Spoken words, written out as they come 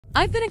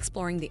I've been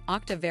exploring the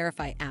Okta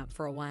Verify app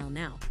for a while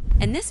now,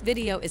 and this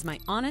video is my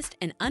honest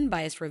and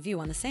unbiased review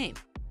on the same.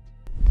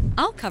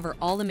 I'll cover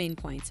all the main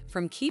points,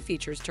 from key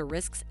features to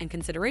risks and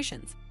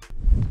considerations.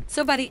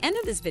 So by the end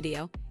of this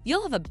video,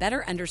 you'll have a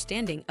better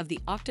understanding of the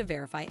Okta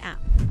Verify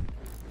app.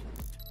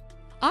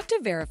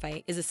 Okta Verify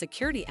is a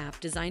security app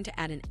designed to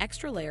add an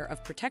extra layer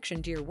of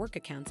protection to your work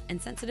accounts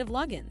and sensitive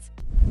logins.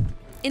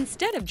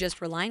 Instead of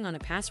just relying on a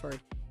password,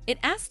 it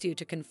asks you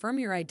to confirm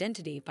your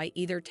identity by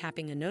either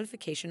tapping a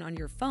notification on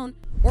your phone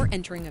or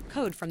entering a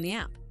code from the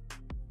app.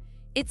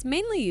 It's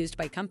mainly used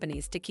by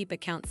companies to keep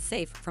accounts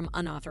safe from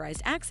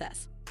unauthorized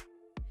access.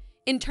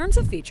 In terms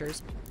of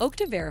features,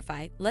 Okta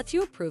Verify lets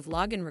you approve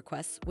login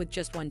requests with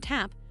just one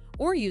tap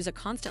or use a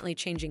constantly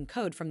changing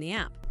code from the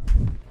app,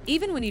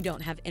 even when you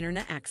don't have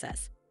internet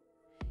access.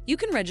 You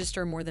can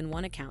register more than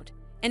one account,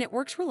 and it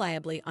works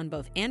reliably on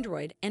both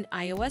Android and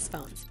iOS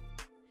phones.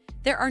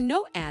 There are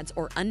no ads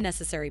or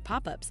unnecessary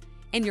pop-ups,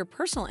 and your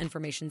personal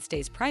information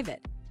stays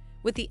private,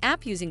 with the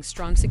app using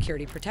strong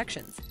security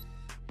protections.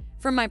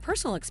 From my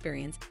personal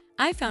experience,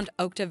 I found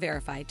Okta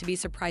Verify to be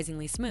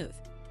surprisingly smooth.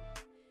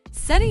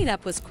 Setting it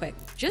up was quick,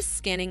 just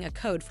scanning a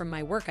code from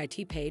my work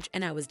IT page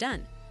and I was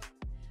done.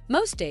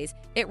 Most days,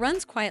 it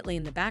runs quietly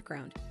in the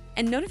background,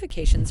 and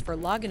notifications for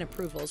login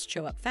approvals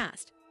show up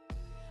fast.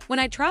 When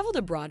I traveled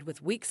abroad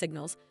with weak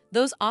signals,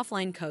 those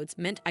offline codes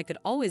meant I could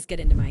always get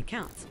into my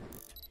accounts.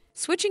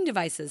 Switching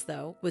devices,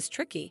 though, was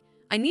tricky.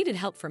 I needed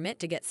help from it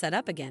to get set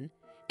up again,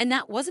 and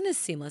that wasn't as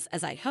seamless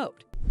as I'd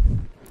hoped.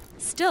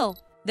 Still,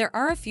 there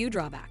are a few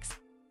drawbacks.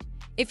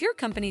 If your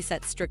company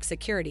sets strict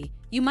security,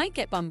 you might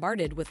get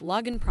bombarded with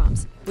login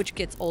prompts, which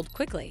gets old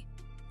quickly.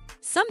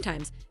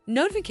 Sometimes,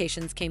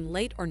 notifications came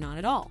late or not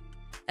at all,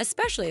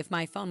 especially if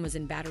my phone was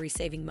in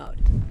battery-saving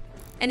mode.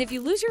 And if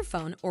you lose your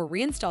phone or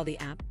reinstall the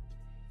app,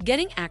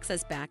 getting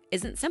access back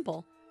isn't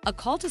simple. A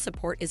call to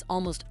support is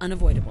almost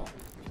unavoidable.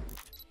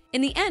 In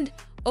the end,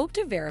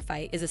 Okta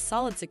Verify is a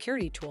solid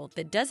security tool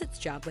that does its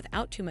job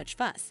without too much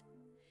fuss.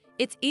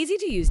 It's easy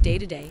to use day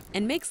to day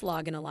and makes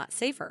login a lot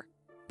safer,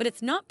 but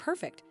it's not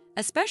perfect,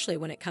 especially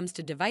when it comes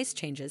to device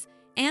changes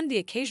and the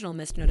occasional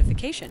missed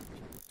notification.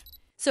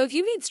 So if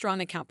you need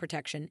strong account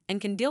protection and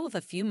can deal with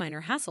a few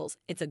minor hassles,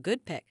 it's a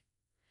good pick.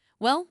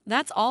 Well,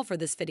 that's all for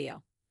this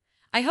video.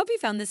 I hope you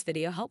found this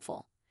video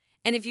helpful.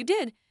 And if you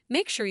did,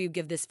 make sure you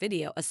give this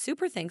video a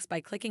super thanks by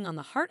clicking on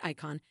the heart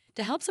icon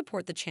to help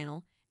support the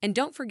channel, and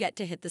don't forget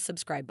to hit the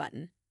subscribe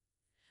button.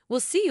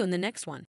 We'll see you in the next one.